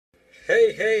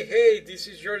Hey, this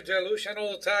is your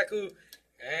delusional otaku,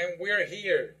 and we're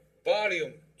here,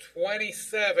 volume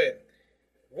 27.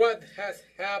 What has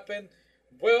happened?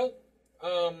 Well,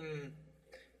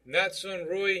 Natsu and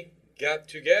Rui got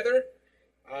together.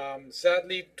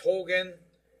 Sadly, Togen,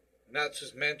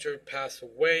 Natsu's mentor, passed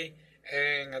away,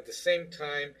 and at the same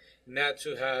time,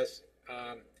 Natsu has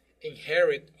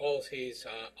inherited all his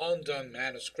undone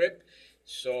manuscript,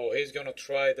 so he's gonna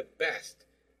try the best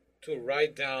to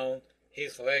write down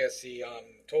his legacy,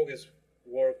 Toga's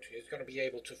work. He's going to be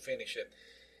able to finish it.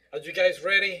 Are you guys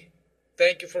ready?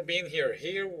 Thank you for being here.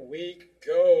 Here we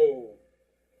go.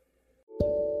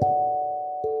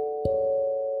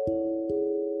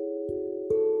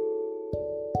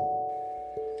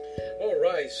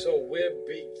 Alright, so we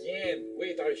begin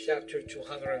with our chapter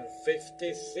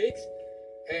 256,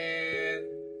 and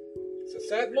it's a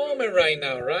sad moment right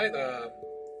now, right?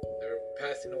 They're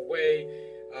passing away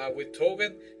with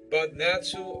Togen, but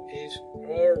Natsu is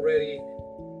already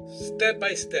step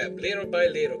by step, little by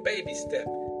little, baby step,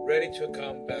 ready to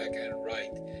come back and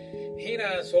write.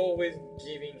 Hina is always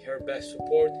giving her best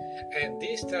support, and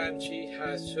this time she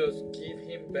has just give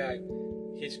him back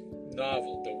his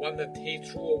novel, the one that he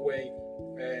threw away,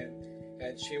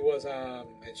 and she was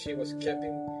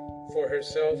keeping for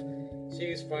herself. She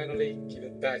is finally give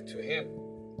it back to him.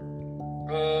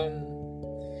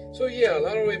 So yeah, a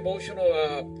lot of emotional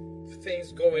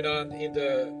things going on in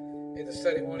the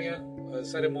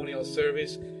ceremonial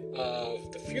service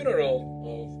of the funeral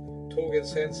of Togen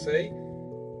Sensei,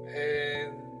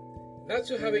 and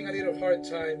Natsu having a little hard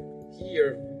time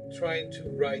here trying to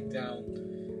write down.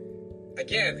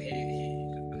 Again,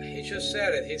 he just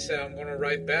said it. He said, "I'm gonna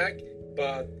write back,"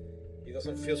 but he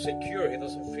doesn't feel secure. He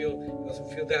doesn't feel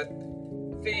that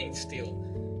thing still.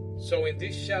 So in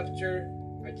this chapter,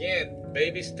 again,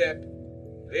 baby step,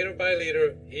 little by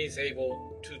little, he's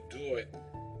able to do it.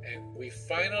 And we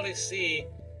finally see,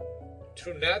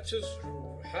 through Natsu's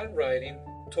handwriting,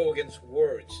 Togen's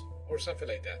words, or something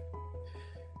like that.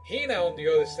 Hina, on the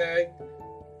other side,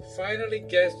 finally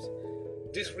gets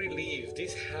this relief,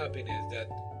 this happiness that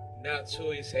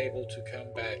Natsu is able to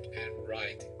come back and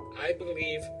write. I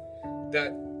believe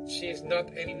that she's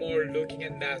not anymore looking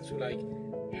at Natsu like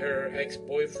her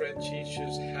ex-boyfriend. She's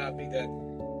just happy that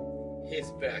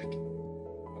he's back.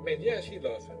 I mean, yeah, she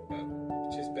loves him, but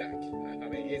she's back. I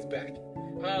mean, he's back.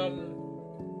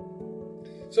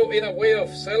 So in a way of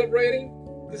celebrating,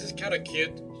 this is kind of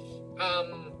cute.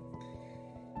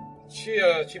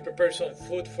 She prepared some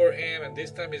food for him, and this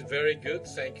time is very good.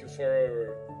 Thanks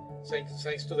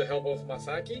to the help of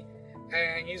Masaki.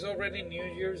 And it's already New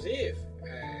Year's Eve,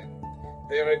 and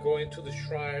they are going to the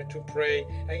shrine to pray.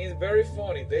 And it's very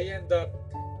funny. They end up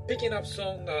picking up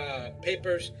some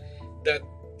papers that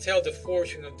tell the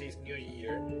fortune of this new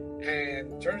year,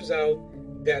 and turns out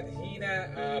that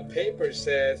Hina paper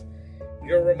says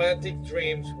your romantic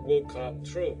dreams will come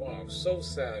true. Wow, so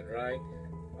sad, right?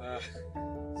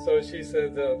 So she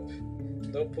said,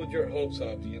 don't put your hopes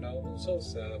up, I'm so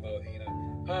sad about Hina.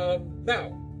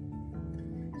 Now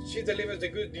she delivers the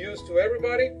good news to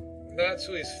everybody.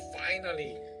 Natsu is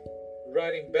finally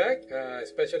writing back,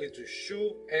 especially to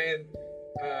Shu and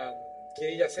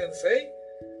Kiriya Sensei.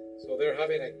 So they're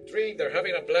having a drink, they're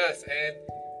having a blast, and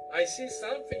I see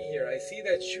something here. I see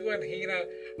that Shu and Hina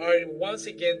are once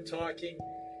again talking,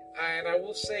 and I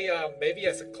will say maybe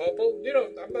as a couple.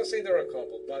 I'm not saying they're a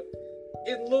couple, but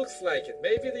it looks like it.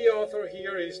 Maybe the author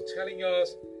here is telling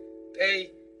us,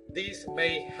 hey, this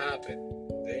may happen.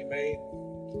 They may,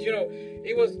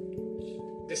 it was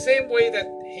the same way that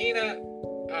Hina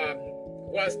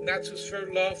was Natsu's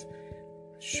first love.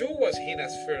 Shu was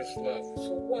Hina's first love,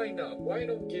 so why not? Why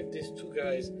not give these two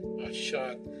guys a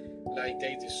shot like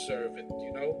they deserve it,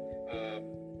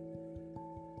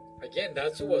 Again,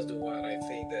 Natsu was the one, I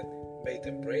think, that made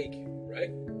them break, right?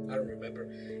 I don't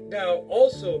remember. Now,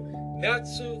 also,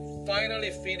 Natsu finally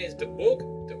finished the book.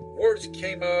 The words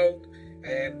came out,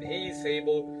 and he is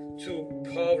able to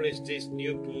publish this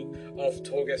new book of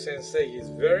Toga Sensei. It's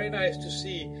very nice to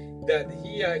see that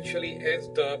he actually ends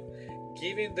up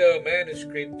giving the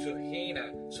manuscript to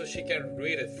Hina so she can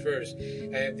read it first.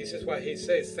 And this is what he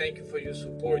says: thank you for your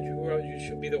support. You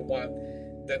should be the one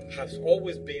that has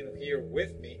always been here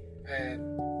with me,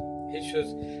 and he should,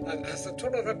 as a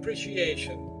token of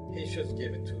appreciation, he should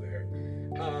give it to her.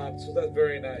 So that's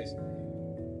very nice.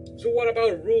 So what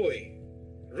about Rui?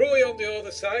 Rui, on the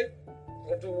other side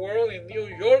of the world in New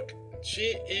York,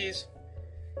 she's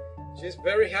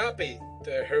very happy.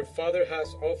 Her father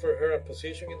has offered her a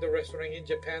position in the restaurant in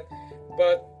Japan,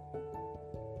 but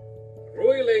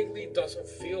Rui lately doesn't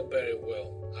feel very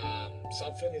well.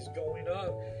 Something is going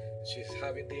on. she's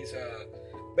having this.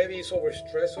 Maybe it's over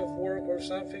stress of work or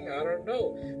something. I don't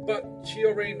know. But she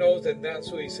already knows that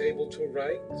Natsu is able to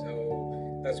write,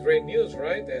 so that's great news,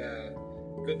 right?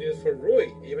 Good news for Rui,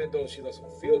 even though she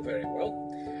doesn't feel very well.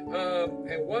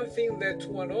 And one thing led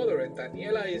to another, and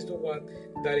Daniela is the one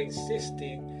that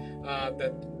insisting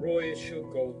that Rui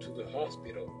should go to the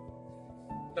hospital.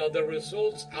 Now the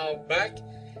results are back,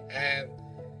 and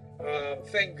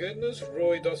thank goodness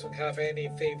Rui doesn't have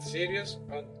anything serious.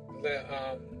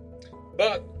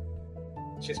 But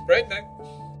she's pregnant.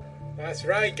 That's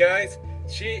right, guys.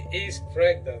 She is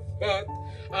pregnant. But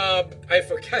I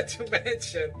forgot to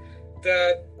mention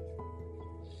that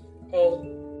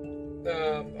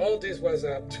all this was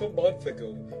 2 months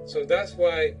ago. So that's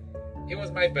why it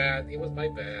was my bad. It was my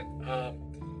bad.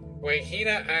 When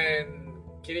Hina and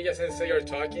Kiriya Sensei are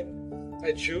talking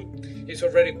at you, it's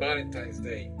already Valentine's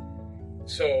Day.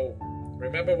 So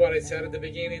remember what I said at the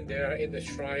beginning? They are in the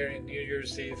Shrine in New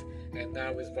Year's Eve, and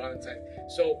now it's Valentine.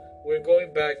 So we're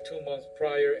going back 2 months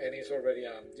prior, and it's already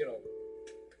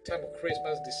time of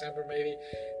Christmas, December maybe.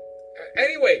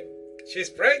 Anyway, she's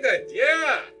pregnant.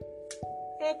 Yeah.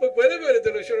 Oh, but wait a minute,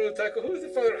 Delusional Otaku. Who's the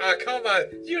father? Ah, come on.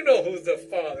 You know who's the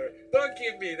father. Don't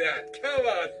give me that. Come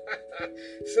on.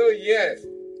 So yes,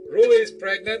 Rui is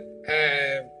pregnant,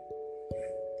 and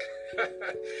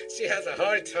she has a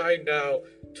hard time now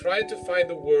trying to find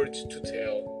the words to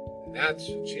tell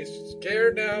Natsu. She's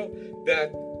scared now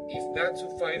that if Natsu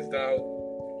finds out,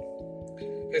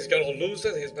 he's gonna lose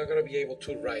it. He's not gonna be able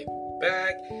to write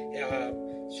back.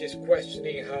 She's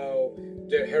questioning how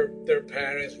their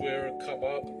parents will come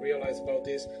up and realize about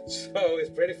this. So it's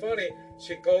pretty funny.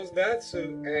 She calls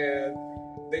Natsu and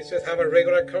they just have a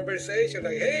regular conversation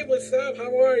like, "Hey, what's up?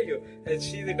 How are you?" And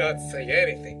she did not say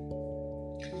anything.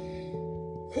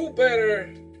 Who better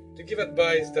to give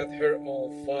advice than her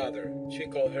own father? She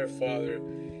called her father,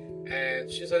 and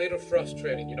she's a little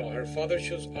frustrated. Her father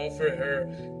should offer her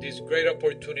this great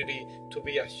opportunity to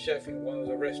be a chef in one of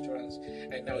the restaurants,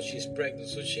 and now she's pregnant,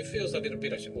 so she feels a little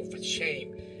bit of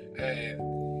shame,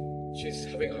 and she's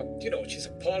having she's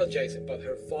apologizing, but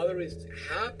her father is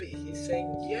happy. He's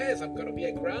saying, "Yes, I'm gonna be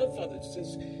a grandfather. This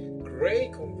is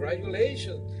great,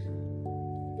 congratulations.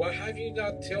 Why have you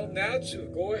not tell Natsu?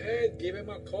 Go ahead, give him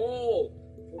a call.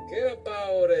 Forget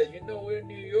about it. We're in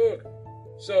New York."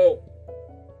 So,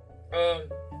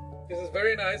 this is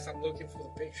very nice. I'm looking for the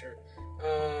picture.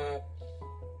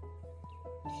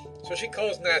 So she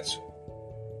calls Natsu,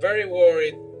 very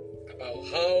worried about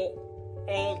how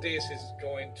all this is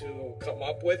going to come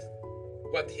up with,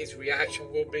 what his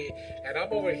reaction will be. And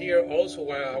I'm over here also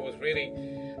while I was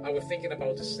reading, I was thinking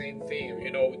about the same thing.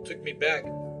 It took me back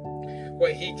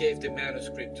when he gave the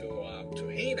manuscript to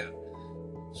Hina.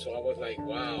 So I was like,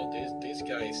 wow, this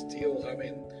guy is still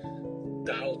having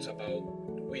doubts about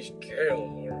which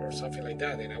girl or something like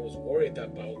that, and I was worried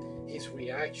about his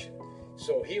reaction.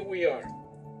 So here we are.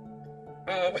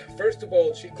 First of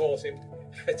all, she calls him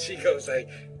and she goes like,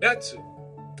 "Natsu,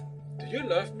 do you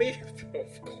love me?"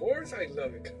 Of course I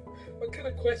love you. What kind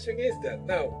of question is that?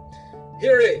 Now,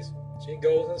 here it is. She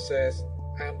goes and says,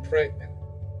 "I'm pregnant.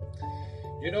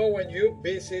 When you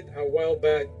visit a while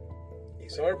back,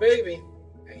 it's our baby."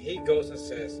 And he goes and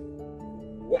says,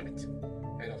 "What?"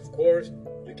 And of course,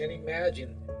 you can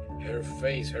imagine her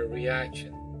face, her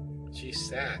reaction. She's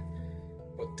sad.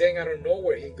 But then out of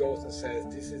nowhere, he goes and says,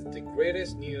 "This is the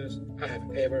greatest news I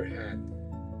have ever had."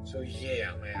 So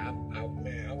yeah,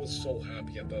 man, I was so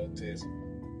happy about this.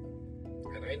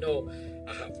 And I know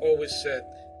I have always said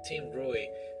Team Rui,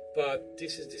 but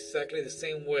this is exactly the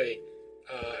same way.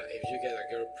 If you get a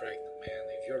girl pregnant, man,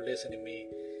 if you're listening to me,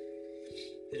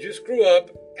 if you screw up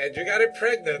and you got her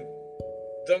pregnant,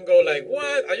 don't go like,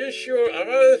 "What? Are you sure? I'm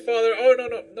not the father." Oh,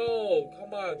 no,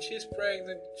 come on, she's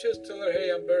pregnant. Just tell her, "Hey,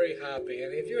 I'm very happy."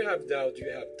 And if you have doubts, you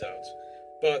have doubts.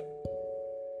 But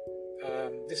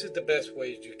this is the best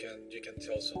way you can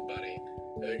tell somebody,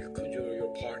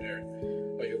 your partner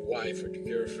or your wife or your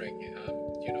girlfriend,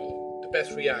 the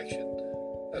best reaction.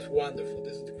 That's wonderful.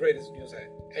 This is the greatest news I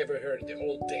ever heard in the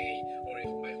whole day or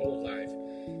in my whole life.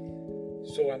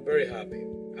 So I'm very happy.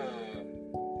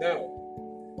 Now,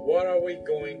 what are we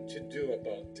going to do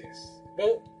about this?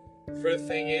 Well, first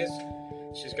thing is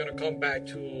she's going to come back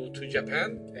to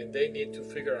Japan, and they need to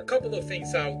figure a couple of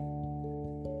things out,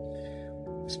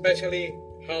 especially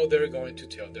how they're going to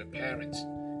tell their parents.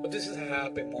 But this is a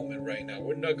happy moment right now.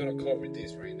 We're not going to cover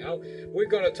this right now. We're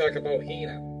going to talk about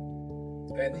Hina.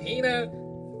 And Hina,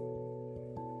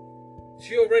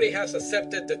 she already has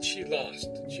accepted that she lost.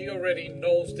 She already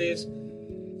knows this.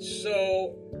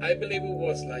 So I believe it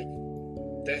was like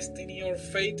destiny or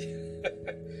fate.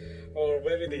 or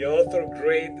maybe the author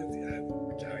grade.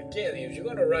 Again, if you're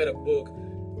gonna write a book,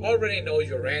 already know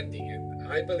your ending, and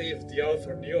I believe the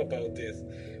author knew about this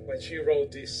when she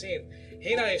wrote this scene.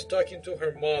 Hina is talking to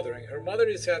her mother, and her mother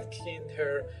is asking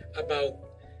her about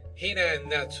Hina and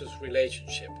Natsu's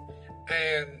relationship.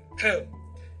 And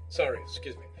sorry,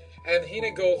 excuse me. And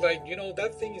Hina goes like,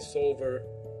 that thing is over,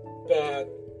 but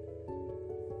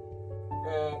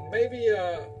maybe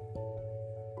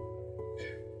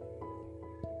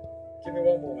give me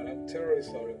one moment. I'm terribly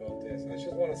sorry about this. I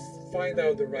just want to find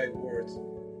out the right words.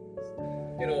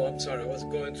 I'm sorry. I was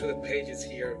going through the pages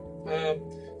here.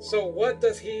 So what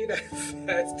does Hina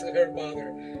says to her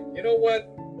mother? You know what?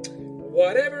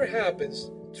 Whatever happens,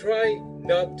 try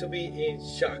not to be in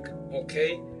shock,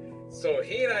 okay? So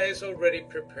Hina is already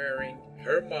preparing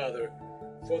her mother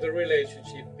for the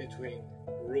relationship between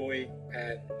Rui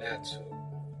and Natsu.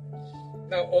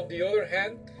 Now, on the other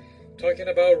hand, talking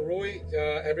about Rui,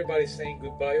 everybody's saying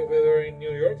goodbye over there in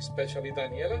New York, especially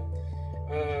Daniela.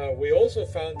 We also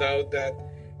found out that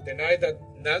the night that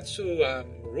Natsu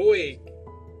and Rui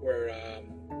were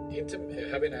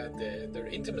having their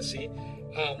intimacy,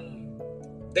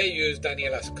 they used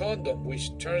Daniela's condom,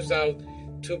 which turns out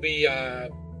to be a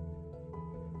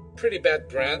pretty bad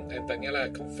brand, and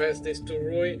Daniela confessed this to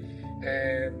Rui,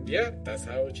 and yeah, that's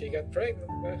how she got pregnant.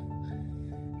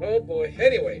 Oh boy.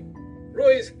 Anyway,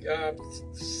 Rui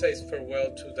says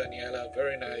farewell to Daniela.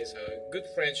 Very nice, good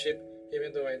friendship,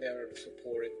 even though I never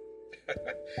supported.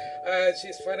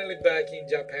 She's finally back in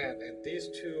Japan, and these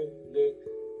two look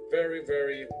very,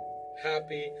 very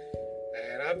happy,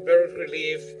 and I'm very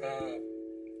relieved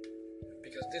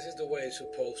because this is the way it's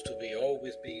supposed to be.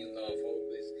 Always be in love,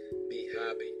 always be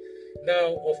happy.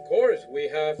 Now, of course, we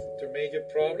have the major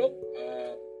problem,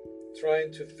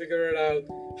 trying to figure it out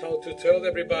how to tell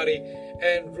everybody,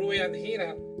 and Rui and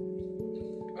Hina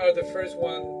are the first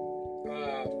one.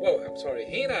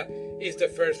 Hina is the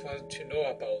first one to know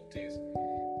about this.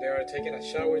 They are taking a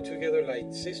shower together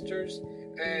like sisters,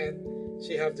 and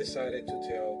she have decided to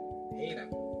tell Hina.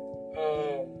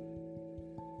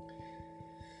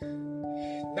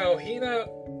 Now Hina,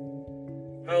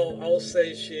 I'll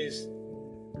say she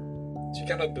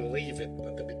cannot believe it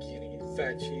at the beginning. In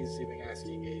fact, she's even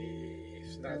asking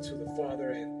if Natsu the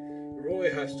father, and Rui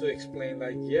has to explain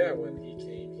like, yeah, when he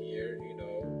came here,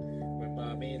 when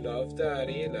mommy loved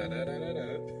daddy, la la la la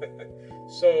la.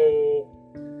 So,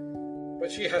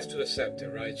 but she has to accept it,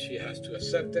 right? She has to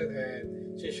accept it,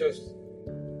 and she just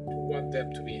want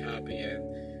them to be happy,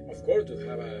 and of course to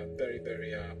have a very,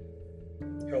 very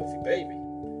healthy baby.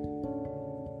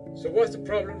 So what's the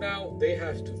problem now? They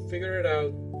have to figure it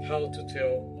out how to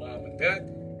tell mom and dad,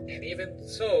 and even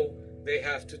so, they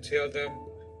have to tell them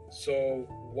so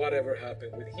whatever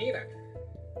happened with Hina.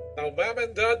 Now mom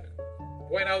and dad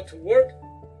went out to work.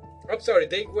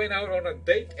 They went out on a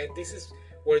date, and this is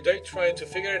where they're trying to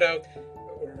figure it out.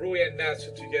 Rui and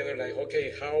Natsu together, like,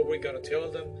 okay, how are we gonna tell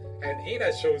them? And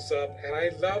Hina shows up, and I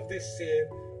love this scene.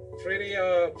 Pretty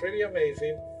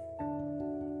amazing.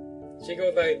 She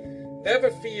goes like, never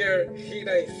fear,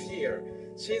 Hina is here.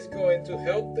 She's going to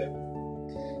help them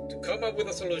to come up with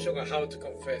a solution on how to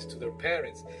confess to their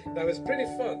parents. Now it's pretty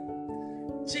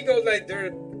fun. She goes like, there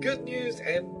are good news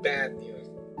and bad news.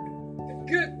 The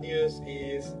good news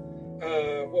is,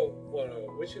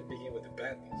 we should begin with the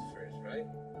bad news first, right?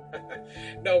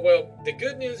 The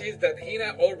good news is that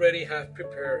Hina already has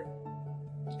prepared,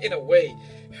 in a way,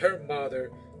 her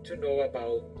mother to know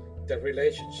about the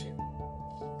relationship.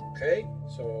 Okay,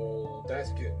 so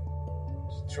that's good.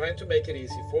 She's trying to make it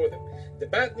easy for them. The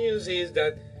bad news is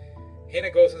that Hina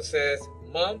goes and says,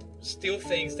 Mom still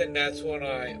thinks that Natsu and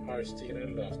I are still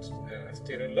in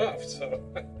love.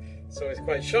 So it's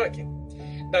quite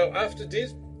shocking. Now after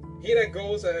this, Hina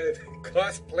goes and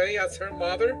cosplay as her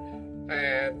mother,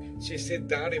 and she sits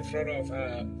down in front of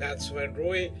Natsu and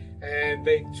Rui, and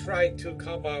they try to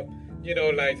come up,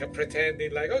 like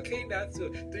pretending like, okay,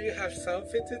 Natsu, do you have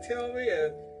something to tell me?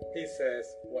 And he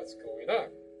says, what's going on?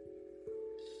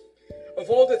 Of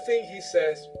all the things he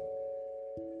says,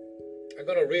 I'm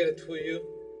going to read it to you.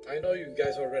 I know you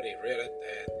guys already read it,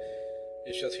 and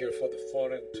you're just here for the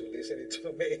fun and to listen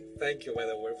to me. Thank you, by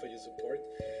the way, for your support.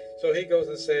 So he goes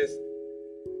and says,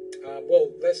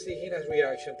 let's see Hina's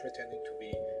reaction pretending to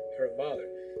be her mother.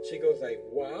 She goes like,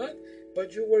 what?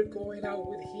 But you were going out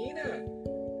with Hina.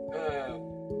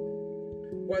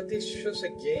 What, this just a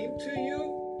game to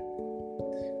you?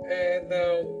 And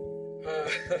now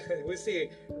we see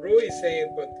Rui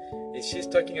saying, but is she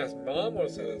talking as mom or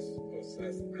as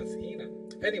Hina?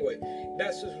 Anyway,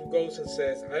 Natsu goes and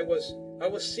says, I was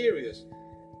serious.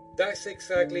 That's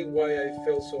exactly why I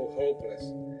felt so hopeless.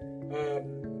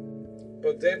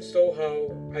 but then somehow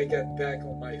I got back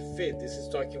on my feet. This is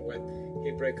talking when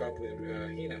he break up with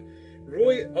Hina.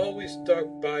 Rui always stuck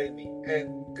by me,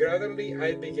 and gradually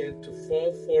I began to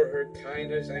fall for her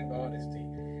kindness and honesty.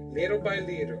 Little by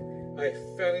little, I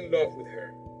fell in love with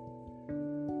her.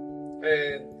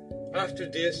 And after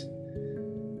this,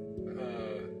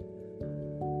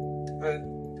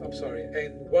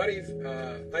 and what if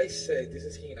I said, this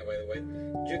is Hina by the way,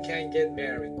 you can't get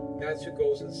married? Natsu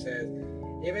goes and says,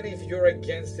 even if you're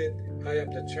against it, I am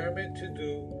determined to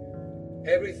do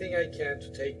everything I can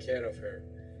to take care of her.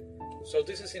 So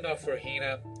this is enough for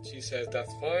Hina. She says,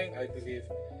 that's fine. I believe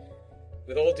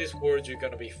with all these words you're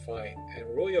going to be fine. And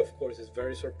Rui, of course, is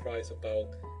very surprised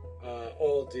about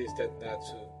all this that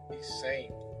Natsu is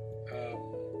saying.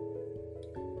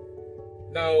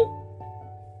 Now,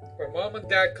 when mom and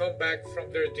dad come back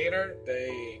from their dinner,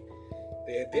 they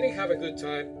didn't have a good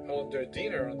time on their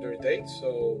dinner, on their date,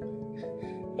 so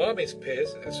mom is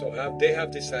pissed, and so they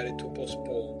have decided to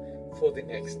postpone for the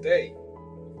next day.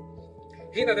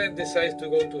 Hina then decides to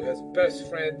go to his best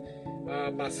friend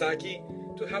Masaki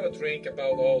to have a drink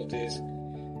about all this,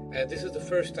 and this is the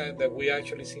first time that we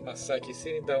actually see Masaki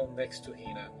sitting down next to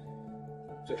Hina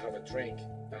to have a drink.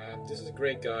 This is a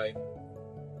great guy.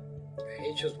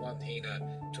 He just wants Hina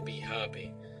to be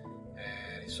happy,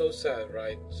 and it's so sad,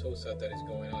 right? So sad that it's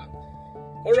going on.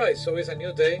 Alright, so it's a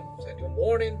new day, it's a new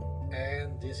morning,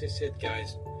 and this is it,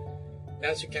 guys.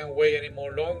 Natsu can't wait any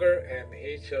more longer, and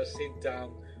he just sit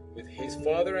down with his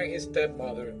father and his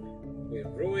stepmother, with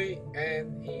Rui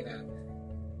and Hina,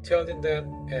 telling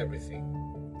them everything.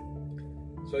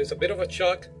 So it's a bit of a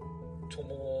shock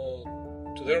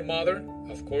to their mother,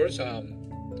 of course.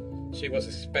 She was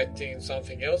expecting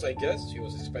something else, I guess. She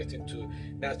was expecting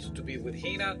Natsu to be with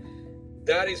Hina.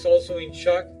 Dad is also in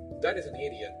shock. Dad is an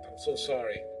idiot. I'm so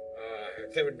sorry.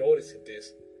 I've never noticed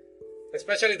this.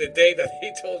 Especially the day that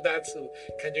he told Natsu,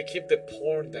 can you keep the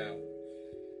porn down?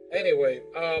 Anyway,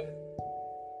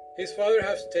 his father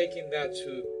has taken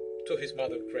Natsu to his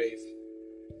mother's grave.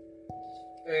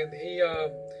 And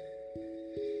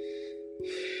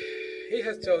he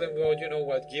has told him, well, you know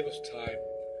what, give us time.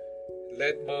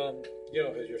 Let mom,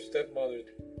 your stepmother,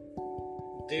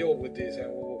 deal with this, and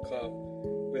we will come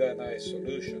with a nice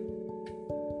solution.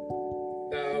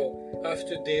 Now,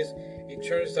 after this, it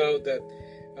turns out that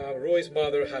Rui's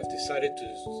mother has decided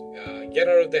to get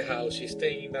out of the house. She's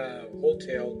staying in a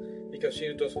hotel because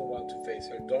she doesn't want to face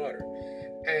her daughter.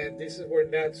 And this is where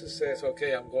Natsu says,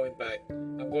 okay, I'm going back.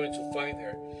 I'm going to find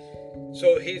her.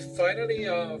 So he finally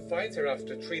finds her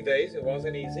after 3 days. It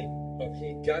wasn't easy, but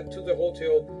he got to the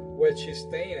hotel where she's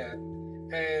staying at,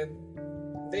 and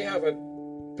they have a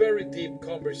very deep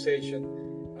conversation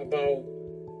about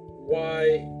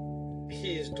why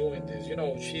he is doing this.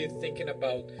 She's thinking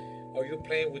about, are you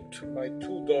playing with my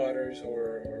two daughters,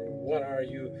 or what are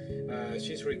you?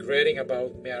 She's regretting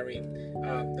about marrying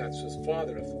Natsu's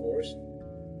father, of course.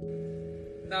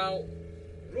 Now,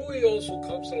 Rui also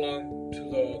comes along to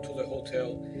the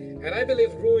hotel, and I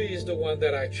believe Rui is the one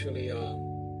that actually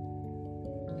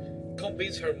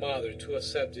convince her mother to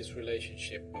accept this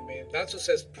relationship. I mean, Natsu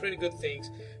says pretty good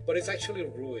things, but it's actually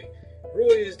Rui.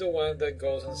 Rui is the one that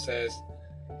goes and says,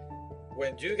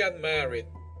 when you got remarried,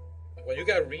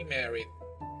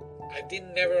 I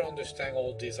didn't never understand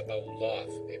all this about love.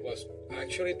 It was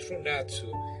actually through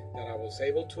Natsu that I was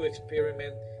able to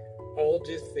experiment all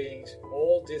these things,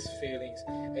 all these feelings,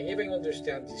 and even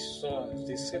understand these songs,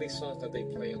 these silly songs that they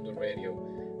play on the radio.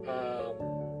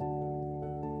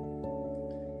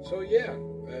 So yeah,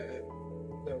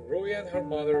 Rui and her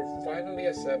mother finally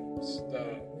accepts,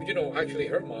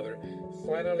 her mother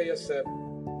finally accepts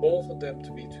both of them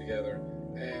to be together,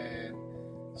 and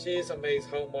she is amazed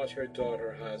how much her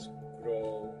daughter has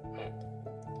grown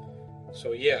up.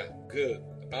 So yeah, good.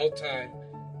 About time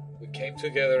we came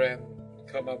together and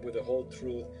come up with the whole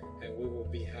truth, and we will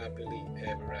be happily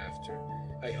ever after.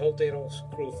 I hope they don't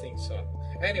screw things up.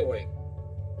 Anyway,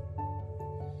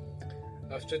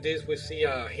 after this, we see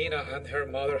Hina and her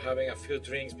mother having a few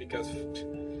drinks because,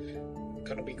 I'm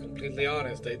gonna be completely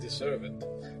honest, they deserve it.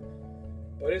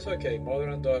 But it's okay, mother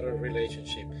and daughter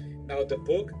relationship. Now, the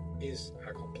book is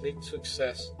a complete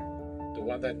success. The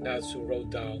one that Natsu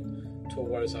wrote down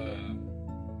towards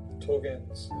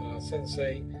Togen's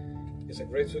sensei is a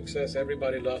great success.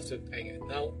 Everybody loves it, and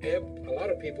now a lot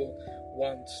of people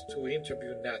want to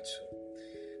interview Natsu.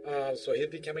 So he's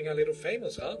becoming a little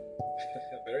famous, huh?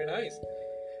 Very nice.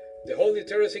 The whole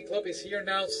literacy club is here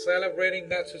now celebrating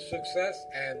Natsu's success,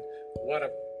 and what a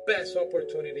best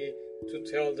opportunity to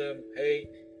tell them, hey,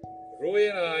 Rui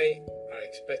and I are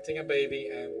expecting a baby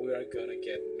and we are gonna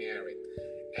get married.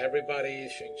 Everybody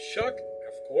is in shock,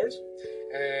 of course,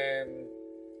 And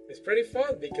it's pretty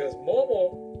fun because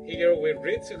Momo here with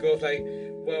Ritsu goes like,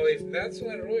 well, if Natsu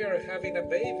and Rui are having a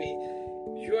baby,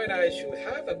 you and I should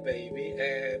have a baby,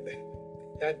 and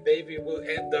that baby will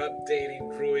end up dating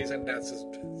Rui's and Natsu's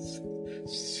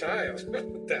child.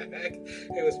 What the heck?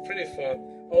 It was pretty fun.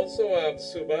 Also,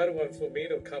 Subaru and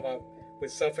Fumino come up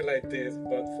with something like this,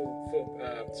 but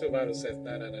Subaru says,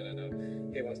 no.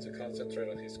 He wants to concentrate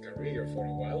on his career for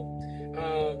a while.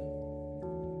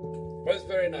 But it's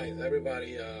very nice.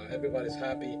 Everybody's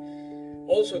happy.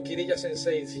 Also, Kirija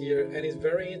Sensei is here, and it's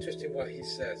very interesting what he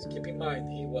says. Keep in mind,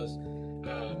 he was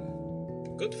a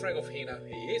good friend of Hina.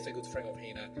 He is a good friend of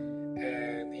Hina,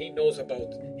 and he knows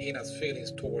about Hina's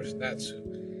feelings towards Natsu.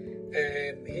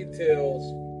 And he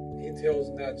tells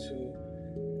Natsu,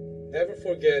 never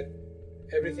forget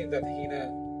everything that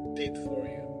Hina did for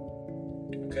you.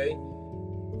 Okay?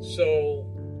 So,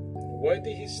 why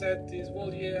did he say this?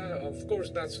 Well, yeah, of course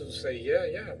Natsu say, yeah,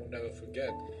 I will never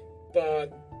forget.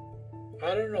 But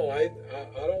I don't know. I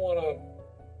don't want to.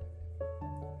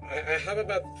 I have a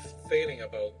bad feeling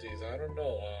about this. I don't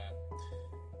know.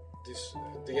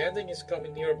 The ending is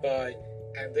coming nearby,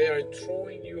 and they are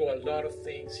throwing you a lot of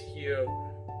things here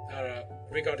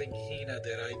regarding Hina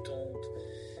that I don't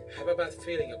have a bad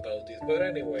feeling about this. But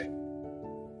anyway,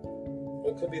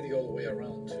 or could be the other way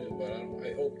around too. But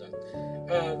I hope not.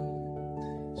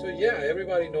 So yeah,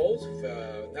 everybody knows.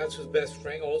 Natsu's best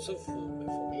friend also,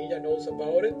 Fumiya, knows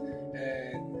about it,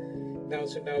 and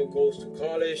Natsu now goes to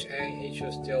college, and he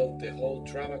just tells the whole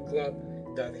drama club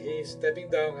that he's stepping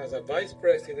down as a vice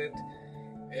president,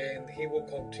 and he will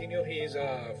continue his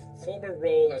former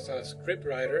role as a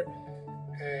scriptwriter,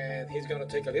 and he's gonna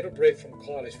take a little break from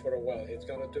college for a while. He's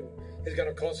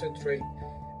gonna concentrate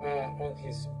on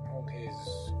his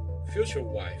future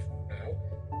wife.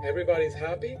 Everybody's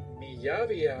happy.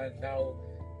 Miyabi now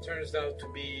turns out to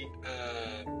be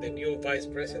the new vice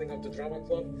president of the drama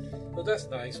club. So that's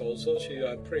nice also.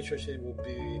 I'm pretty sure she will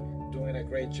be doing a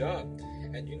great job.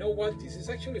 And you know what? This is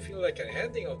actually feel like an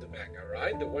ending of the manga,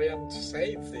 right? The way I'm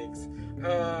saying things.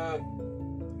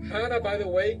 Hana, by the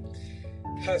way,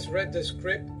 has read the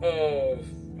script of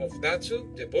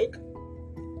Natsu, the book.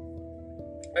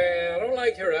 And I don't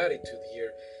like her attitude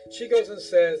here. She goes and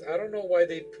says, I don't know why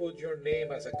they put your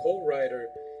name as a co-writer,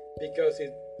 because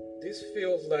this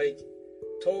feels like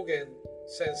Togen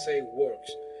Sensei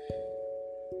works.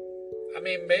 I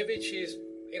mean, maybe she's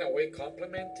in a way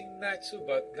complimenting Natsu,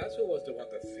 but Natsu was the one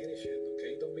that finished it,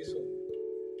 okay? Don't be so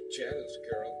jealous,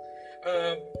 girl.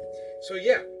 So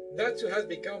yeah, Natsu has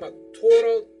become a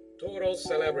total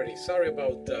celebrity. Sorry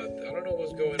about that. I don't know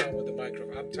what's going on with the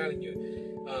microphone. I'm telling you,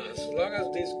 as long as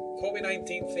this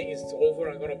COVID-19 thing is over,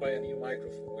 I'm going to buy a new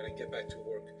microphone when I get back to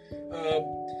work.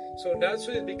 So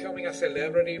Natsu is becoming a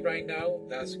celebrity right now.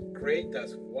 That's great.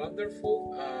 That's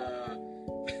wonderful.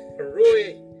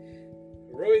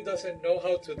 Rui doesn't know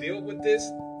how to deal with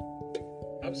this.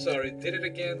 I'm sorry. Did it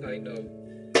again? I know.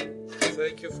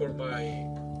 Thank you for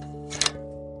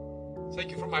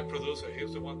my producer. He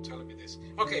was the one telling me this.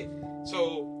 Okay,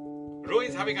 so Rui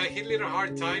is having a little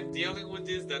hard time dealing with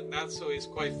this, that Natsu is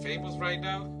quite famous right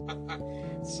now.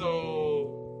 So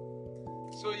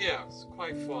yeah, it's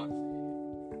quite fun.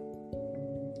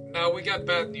 Now we got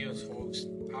bad news, folks.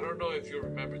 I don't know if you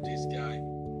remember this guy.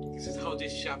 This is how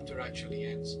this chapter actually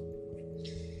ends.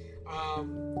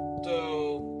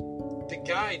 The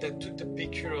guy that took the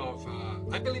picture of,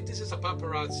 I believe this is a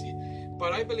paparazzi,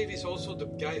 but I believe it's also the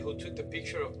guy who took the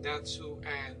picture of Natsu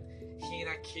and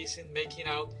Hina kissing, making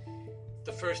out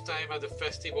the first time at the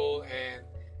festival, and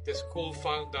the school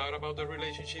found out about the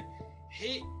relationship.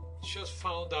 He just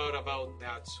found out about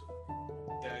Natsu.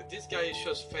 This guy is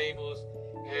just famous,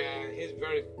 and he's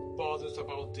very bothered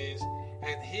about this,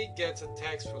 and he gets a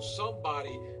text from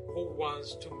somebody who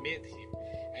wants to meet him,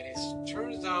 and it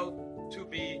turns out to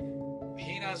be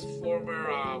Hina's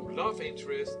former love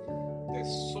interest, the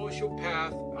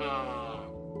sociopath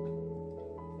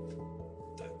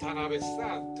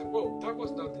Tanabe-san. Well, that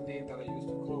was not the name that I used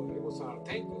to call him. It was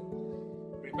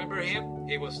Tenko. Remember him?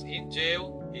 He was in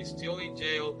jail. He's still in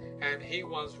jail, and he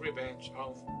wants revenge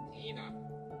of Hina.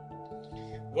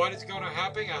 What is going to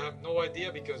happen? I have no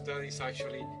idea, because that is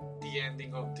actually the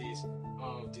ending of this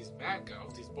manga,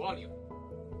 of this volume.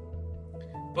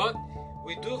 But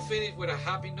we do finish with a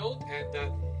happy note, and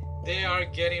that they are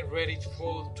getting ready to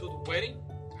the wedding.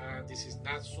 This is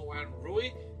Natsu and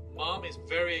Rui. Mom is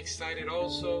very excited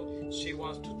also. She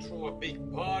wants to throw a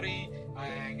big party,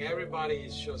 and everybody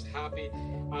is just happy.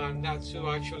 Natsu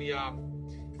actually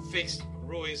fixed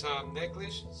Rui's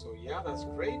necklace, so yeah, that's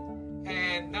great.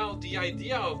 And now the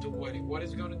idea of the wedding, what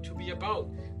is going to be about?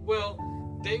 Well,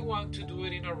 they want to do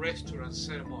it in a restaurant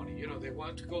ceremony. You know, they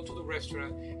want to go to the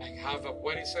restaurant and have a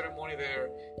wedding ceremony there,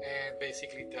 and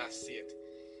basically that's it.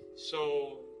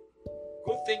 So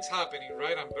good things happening,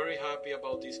 right? I'm very happy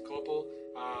about this couple.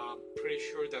 Pretty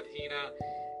sure that Hina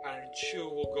and Chu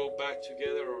will go back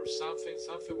together, or something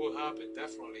will happen,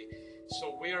 definitely.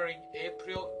 So we are in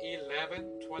April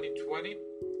 11, 2020.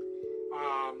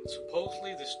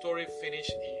 Supposedly the story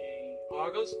finished in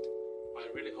August. I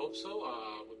really hope so.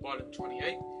 We bought it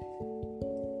 28.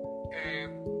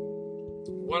 And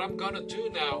what I'm gonna do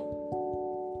now,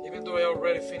 even though I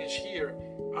already finished here,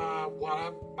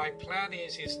 my plan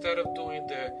is, instead of doing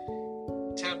the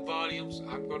 10 volumes,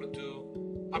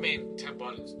 10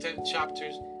 volumes, 10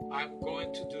 chapters, I'm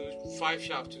going to do 5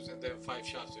 chapters and then 5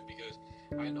 chapters, because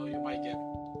I know you might get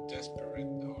desperate,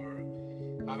 or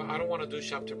I don't want to do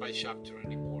chapter by chapter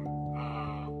anymore.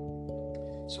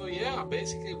 So yeah,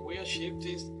 basically we achieved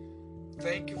this.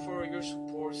 Thank you for your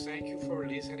support. Thank you for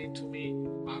listening to me.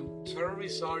 I'm terribly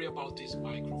sorry about this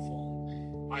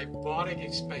microphone. I bought it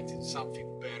expecting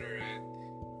something better, and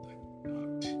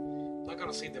I'm not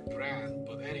gonna say the brand,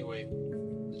 but anyway.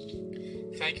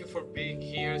 Thank you for being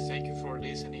here. Thank you for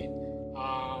listening.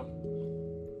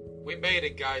 We made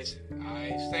it, guys.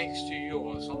 Thanks to you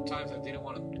all. Sometimes I didn't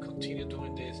want to continue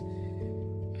doing this,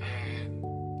 and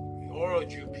all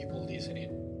of you people listening,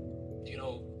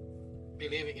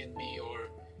 believing in me, or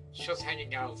just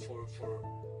hanging out for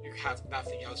you have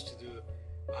nothing else to do.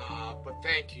 But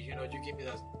thank you. You give me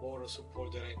that moral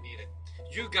support that I needed.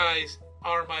 You guys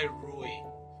are my Rui.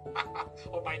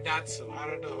 Or my Natsu, I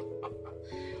don't know.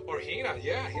 Or Hina,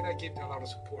 yeah, Hina gave me a lot of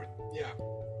support. Yeah.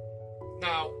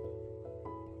 Now,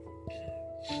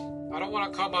 I don't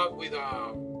want to come up with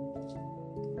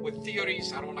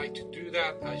theories. I don't like to do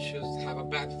that. I just have a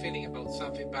bad feeling about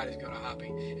something bad is gonna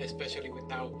happen, especially with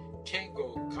now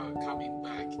Kengo coming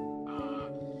back.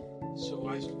 So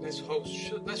let's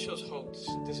just hope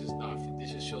this is nothing.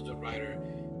 This is just the writer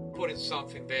putting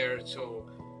something there so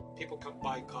people can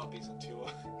buy copies until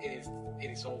it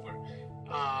is over.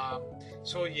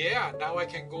 So yeah, now I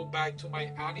can go back to my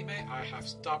anime. I have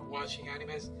stopped watching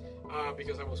animes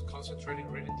because I was concentrating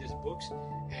reading these books,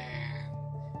 and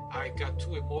I got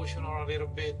too emotional a little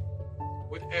bit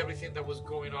with everything that was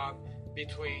going on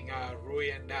between Rui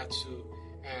and Natsu,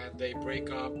 and they break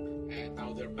up, and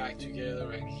now they're back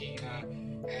together, and Hina,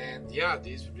 and yeah,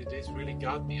 this really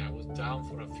got me. I was down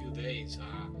for a few days,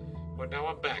 but now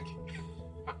I'm back.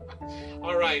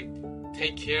 All right,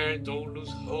 take care. Don't lose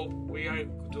hope. We are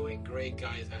doing great,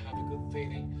 guys. I have a good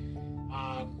feeling.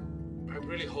 I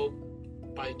really hope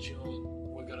by June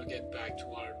we're gonna get back to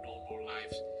our normal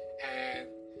lives. And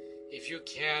if you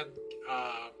can,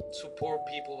 support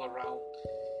people around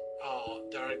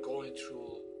that are going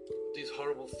through this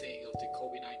horrible thing of the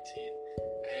COVID-19.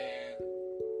 And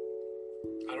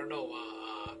I don't know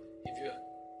if you.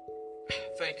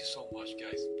 Thank you so much,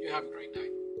 guys. You have a great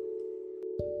night.